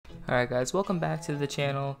Alright guys, welcome back to the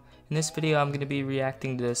channel. In this video I'm going to be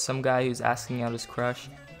reacting to some guy who's asking out his crush.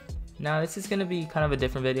 Now this is going to be kind of a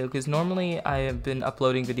different video because normally I have been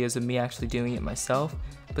uploading videos of me actually doing it myself,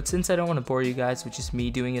 but since I don't want to bore you guys with just me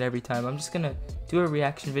doing it every time, I'm just going to do a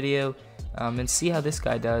reaction video and see how this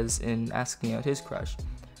guy does in asking out his crush.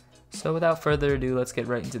 So without further ado, let's get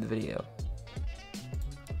right into the video.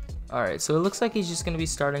 Alright, so it looks like he's just going to be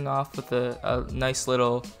starting off with a nice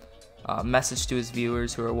little message to his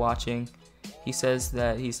viewers who are watching. He says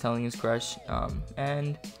that he's telling his crush,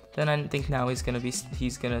 and then I think now he's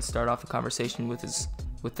gonna start off a conversation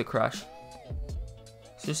with the crush.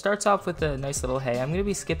 So it starts off with a nice little hey. I'm gonna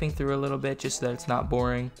be skipping through a little bit just so that it's not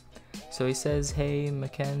boring. So he says, "Hey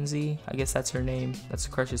Mackenzie," I guess that's her name. That's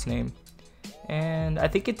the crush's name. And I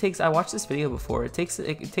think I watched this video before. It takes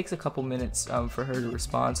a couple minutes for her to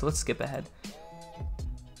respond. So let's skip ahead.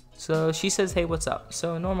 So she says, "Hey, what's up?"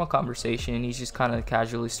 So a normal conversation. He's just kind of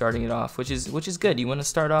casually starting it off, which is good. You want to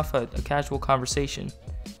start off a casual conversation.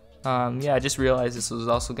 Yeah, I just realized this was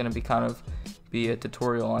also going to be a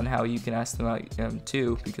tutorial on how you can ask them out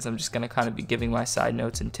too, because I'm just going to kind of be giving my side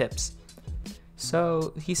notes and tips.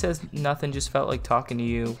 So he says, "Nothing, just felt like talking to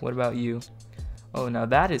you. What about you?" Oh, now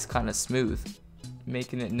that is kind of smooth,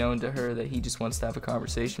 making it known to her that he just wants to have a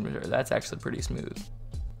conversation with her. That's actually pretty smooth.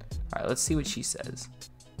 All right, let's see what she says.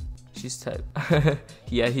 She's type.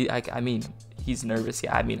 Yeah, I mean, he's nervous.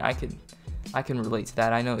 Yeah, I mean, I can relate to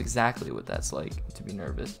that. I know exactly what that's like to be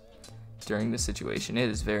nervous during this situation. It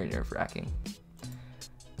is very nerve-wracking.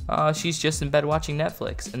 She's just in bed watching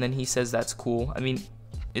Netflix, and then he says that's cool. I mean,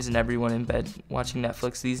 isn't everyone in bed watching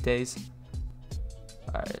Netflix these days?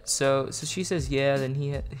 All right, so she says yeah. Then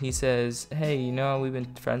he says, "Hey, you know, we've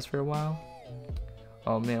been friends for a while."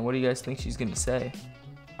 Oh man, what do you guys think she's gonna say?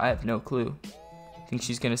 I have no clue. Think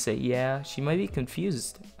she's gonna say yeah? She might be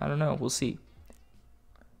confused. I don't know. We'll see.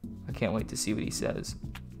 I can't wait to see what he says.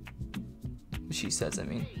 She says, I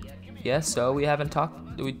mean. Yeah, so we haven't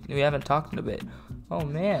talked in a bit. Oh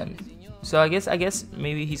man. So I guess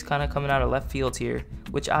maybe he's kind of coming out of left field here,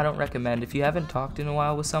 which I don't recommend. If you haven't talked in a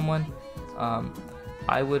while with someone,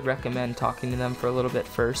 I would recommend talking to them for a little bit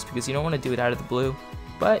first, because you don't want to do it out of the blue.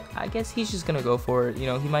 But I guess he's just gonna go for it. You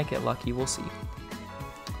know, he might get lucky. We'll see.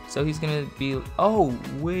 So he's gonna be, oh,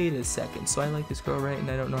 wait a second. So I like this girl, right?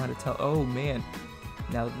 And I don't know how to tell. Oh man.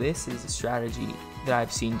 Now this is a strategy that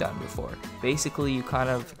I've seen done before. Basically, you kind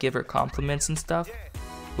of give her compliments and stuff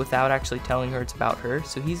without actually telling her it's about her.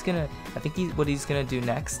 So I think what he's gonna do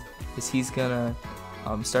next is he's gonna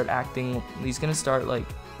start like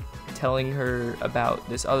telling her about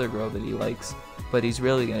this other girl that he likes, but he's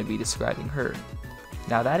really gonna be describing her.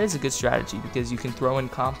 Now that is a good strategy because you can throw in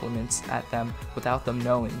compliments at them without them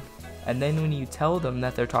knowing, and then when you tell them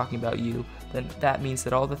that they're talking about you, then that means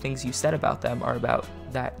that all the things you said about them are about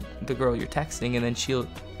the girl you're texting, and then she'll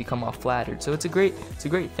become all flattered. So it's a great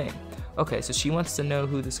thing. Okay, so she wants to know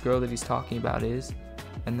who this girl that he's talking about is,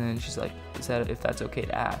 and then she's like, if that's okay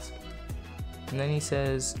to ask. And then he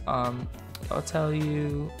says, "I'll tell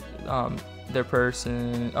you their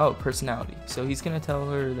personality." So he's gonna tell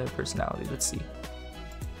her their personality. Let's see.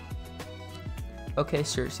 Okay,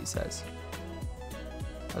 sure, she says.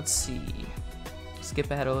 Let's see.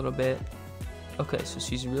 Skip ahead a little bit. Okay, so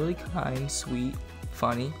she's really kind, sweet,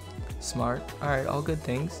 funny, smart. Alright, all good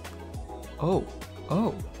things. Oh,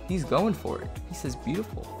 he's going for it. He says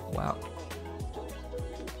beautiful. Wow.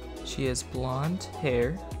 She has blonde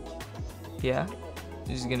hair. Yeah,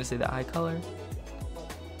 she's gonna say the eye color.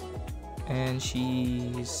 And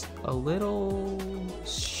she's a little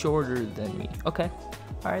shorter than me. Okay,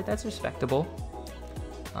 alright, that's respectable.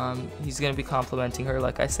 He's gonna be complimenting her,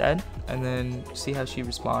 like I said, and then see how she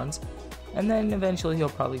responds, and then eventually he'll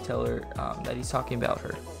probably tell her that he's talking about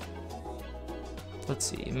her. Let's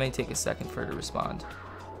see, it may take a second for her to respond.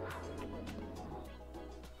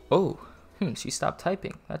 Oh, she stopped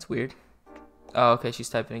typing. That's weird. Oh, okay, she's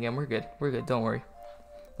typing again. We're good, don't worry.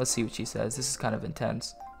 Let's see what she says. This is kind of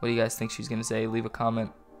intense. What do you guys think she's gonna say? Leave a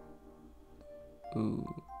comment.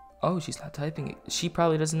 Ooh. Oh, she's not typing it. She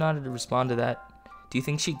probably doesn't know how to respond to that. Do you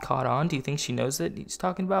think she caught on? Do you think she knows that he's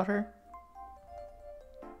talking about her?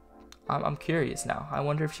 I'm curious now. I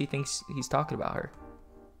wonder if she thinks he's talking about her.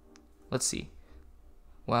 Let's see.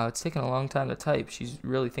 Wow, it's taking a long time to type. She's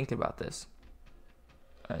really thinking about this.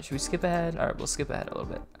 Alright, should we skip ahead? Alright, we'll skip ahead a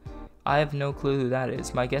little bit. I have no clue who that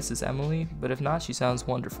is. My guess is Emily, but if not, she sounds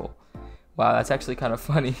wonderful. Wow, that's actually kind of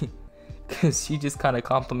funny, because she just kind of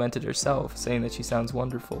complimented herself, saying that she sounds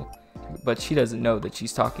wonderful. But she doesn't know that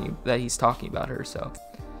he's talking about her. So,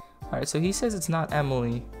 all right. So he says it's not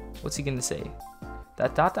Emily. What's he gonna say?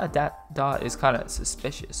 That dot is kind of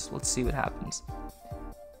suspicious. Let's see what happens.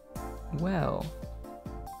 Well,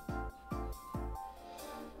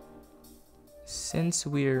 since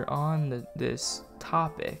we're on this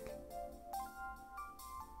topic,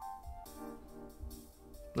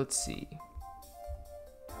 let's see.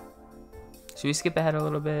 Should we skip ahead a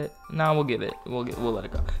little bit? No, we'll give it. We'll let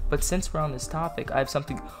it go. But since we're on this topic, I have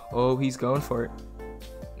something. Oh, he's going for it.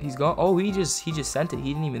 He's going. Oh, he just sent it.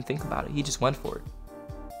 He didn't even think about it. He just went for it.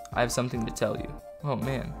 I have something to tell you. Oh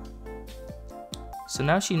man. So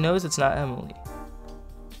now she knows it's not Emily,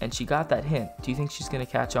 and she got that hint. Do you think she's gonna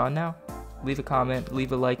catch on now? Leave a comment.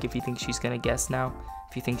 Leave a like if you think she's gonna guess now.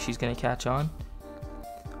 If you think she's gonna catch on.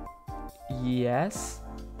 Yes.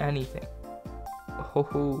 Anything.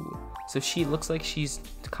 Oh. So she looks like she's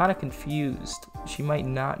kind of confused. She might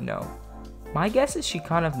not know. My guess is she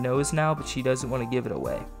kind of knows now, but she doesn't want to give it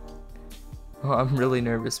away. Oh, I'm really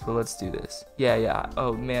nervous, but let's do this. Yeah.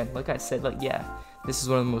 Oh man, like I said, this is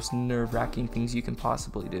one of the most nerve-wracking things you can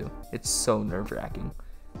possibly do. It's so nerve-wracking.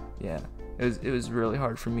 Yeah, it was really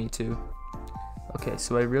hard for me too. Okay,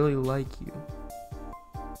 so I really like you. ...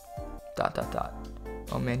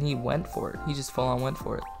 Oh man, he went for it. He just full on went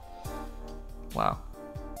for it. Wow.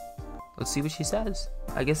 Let's see what she says.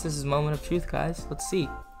 I guess this is moment of truth, guys. Let's see.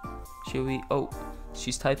 Should we? Oh,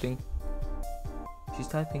 she's typing. She's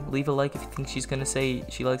typing. Leave a like if you think she's gonna say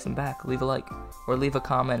she likes him back. Leave a like. Or leave a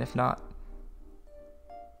comment if not.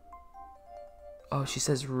 Oh, she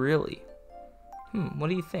says really. What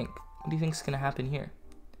do you think? What do you think's gonna happen here?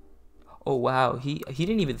 Oh wow, he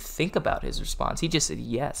didn't even think about his response. He just said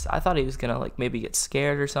yes. I thought he was gonna maybe get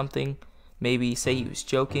scared or something. Maybe say he was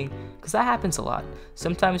joking, because that happens a lot.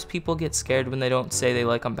 Sometimes people get scared when they don't say they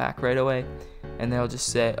like them back right away, and they'll just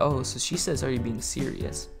say, oh, so she says, are you being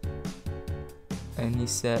serious? And he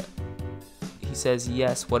says,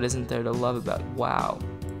 yes, what isn't there to love about it? Wow.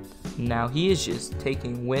 Now he is just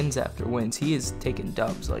taking wins after wins. He is taking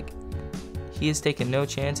dubs. He is taking no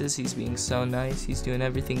chances. He's being so nice. He's doing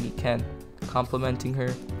everything he can, complimenting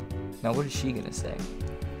her. Now what is she gonna say?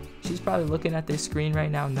 She's probably looking at this screen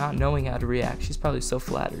right now, not knowing how to react. She's probably so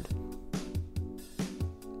flattered.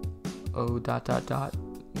 Oh, ...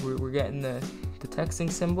 We're getting the texting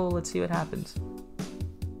symbol. Let's see what happens.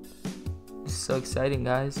 This is so exciting,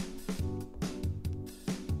 guys.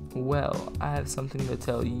 Well, I have something to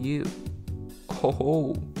tell you.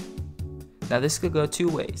 Oh. Now this could go two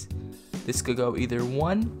ways. This could go either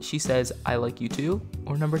one, she says, I like you too,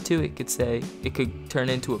 or number two, it could turn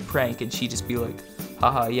into a prank and she just be like,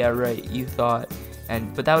 haha, yeah, right, you thought.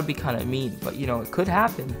 But that would be kind of mean, but it could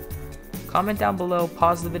happen. Comment down below,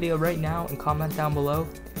 pause the video right now and comment down below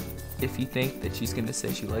if you think that she's gonna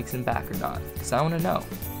say she likes him back or not, because I want to know.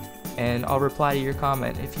 And I'll reply to your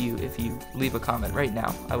comment if you leave a comment right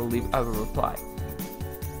now. I will reply.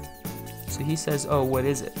 So he says, oh, what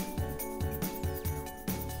is it?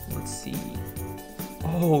 Let's see.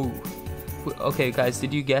 Oh, okay guys,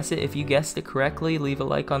 did you guess it? If you guessed it correctly, leave a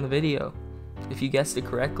like on the video. If you guessed it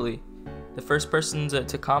correctly, the first person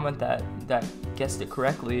to comment that guessed it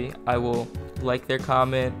correctly, I will like their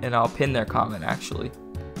comment and I'll pin their comment actually.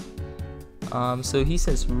 So he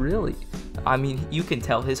says, really? I mean, you can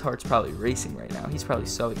tell his heart's probably racing right now. He's probably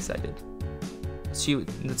so excited. Let's see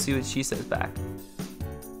what she says back.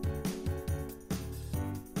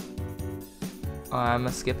 I'm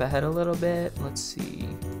gonna skip ahead a little bit. Let's see.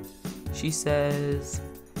 She says,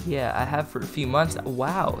 yeah, I have for a few months.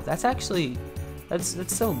 Wow, that's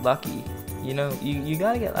so lucky. You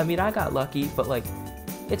gotta get, I mean, I got lucky, but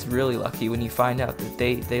it's really lucky when you find out that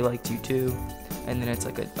they liked you too. And then it's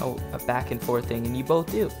a back and forth thing and you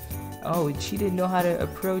both do. Oh, and she didn't know how to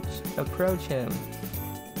approach him.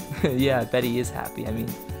 Yeah, I bet he is happy. I mean,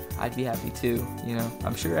 I'd be happy too,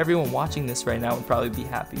 I'm sure everyone watching this right now would probably be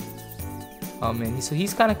happy. Oh man, so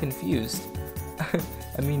he's kind of confused.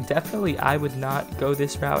 I mean, definitely I would not go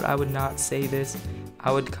this route. I would not say this.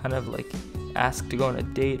 I would kind of ask to go on a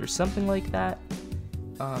date or something like that.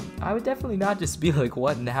 I would definitely not just be like,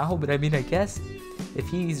 what now? But I mean, I guess if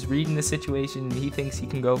he's reading the situation and he thinks he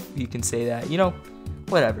can go, he can say that,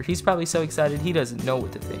 whatever. He's probably so excited he doesn't know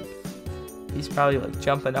what to think. He's probably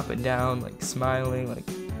jumping up and down, smiling.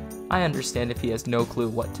 I understand if he has no clue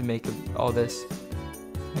what to make of all this.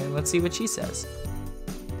 And let's see what she says.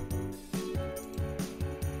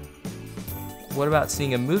 What about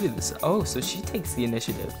seeing a movie this? Oh, so she takes the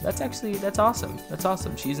initiative. That's awesome. That's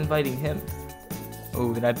awesome. She's inviting him.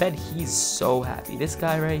 Oh, and I bet he's so happy. This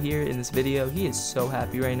guy right here in this video, he is so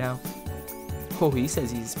happy right now. Oh, he says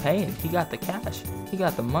he's paying. He got the cash. He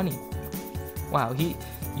got the money. Wow,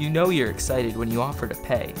 you're excited when you offer to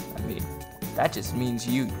pay. I mean, that just means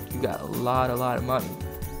you got a lot of money.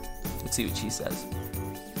 Let's see what she says.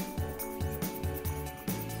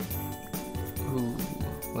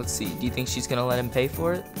 Let's see. Do you think she's gonna let him pay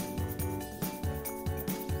for it?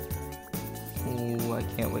 Ooh, I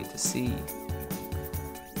can't wait to see.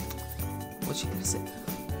 What's she gonna say?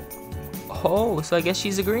 Oh, so I guess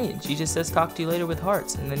she's agreeing. She just says talk to you later with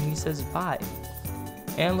hearts, and then he says bye.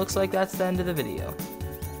 And looks like that's the end of the video.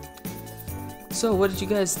 So what did you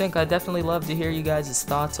guys think? I'd definitely love to hear you guys'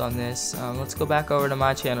 thoughts on this. Let's go back over to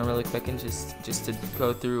my channel really quick and just to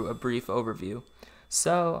go through a brief overview.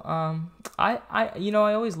 So I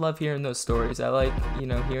always love hearing those stories. I like,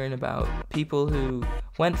 hearing about people who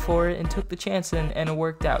went for it and took the chance and it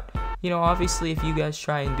worked out. Obviously if you guys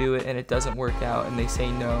try and do it and it doesn't work out and they say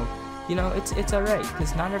no, it's alright,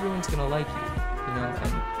 because not everyone's gonna like you,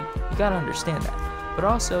 and you gotta understand that. But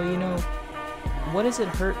also, what does it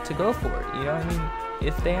hurt to go for it?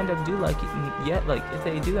 If they end up if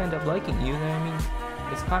they do end up liking you, then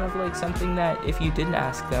it's kind of like something that if you didn't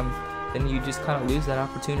ask them, then you just kind of lose that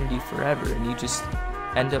opportunity forever, and you just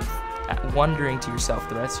end up wondering to yourself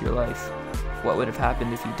the rest of your life what would have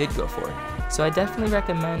happened if you did go for it. So I definitely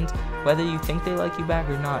recommend, whether you think they like you back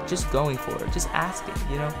or not, just going for it, just asking,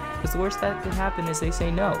 because the worst that could happen is they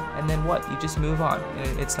say no, and then what? You just move on,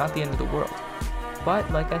 and it's not the end of the world.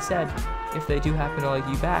 But like I said, if they do happen to like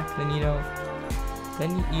you back, then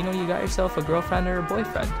you got yourself a girlfriend or a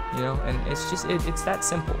boyfriend, and it's that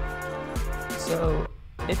simple. So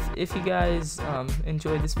if you guys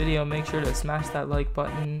enjoyed this video, make sure to smash that like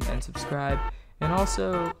button and subscribe. And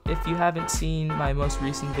also, if you haven't seen my most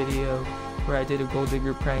recent video where I did a gold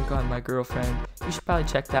digger prank on my girlfriend, you should probably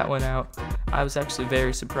check that one out. I was actually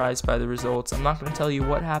very surprised by the results. I'm not going to tell you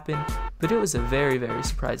what happened, but it was a very, very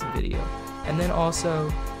surprising video. And then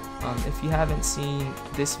also, if you haven't seen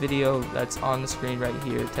this video that's on the screen right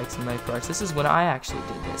here, Texting My Crush, this is when I actually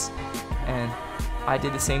did this. And I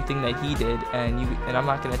did the same thing that he did, and I'm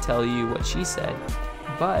not going to tell you what she said,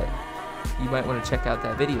 but you might want to check out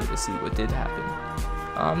that video to see what did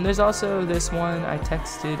happen. There's also this one I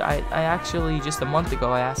texted. I actually, just a month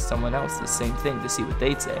ago, I asked someone else the same thing to see what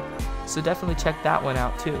they'd say. So definitely check that one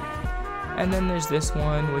out too. And then there's this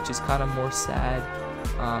one, which is kind of more sad.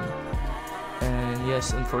 And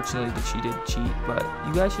yes, unfortunately she did cheat, but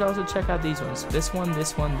you guys should also check out these ones. This one,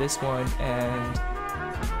 and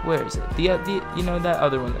where is it? That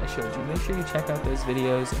other one that I showed you. Make sure you check out those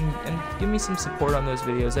videos and give me some support on those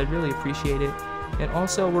videos. I'd really appreciate it. And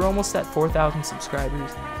also, we're almost at 4,000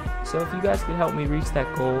 subscribers. So if you guys could help me reach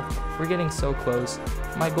that goal, we're getting so close.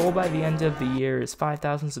 My goal by the end of the year is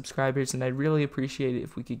 5,000 subscribers, and I'd really appreciate it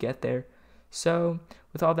if we could get there. So,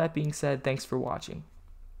 with all that being said, thanks for watching.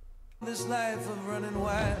 This life of running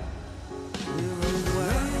wild,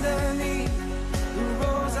 underneath the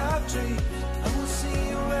rose of trees, I will see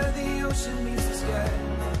you where the ocean meets the sky.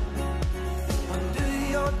 Under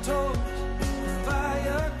your toes, the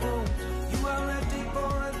fire grows. You are ready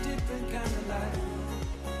for a different kind of life.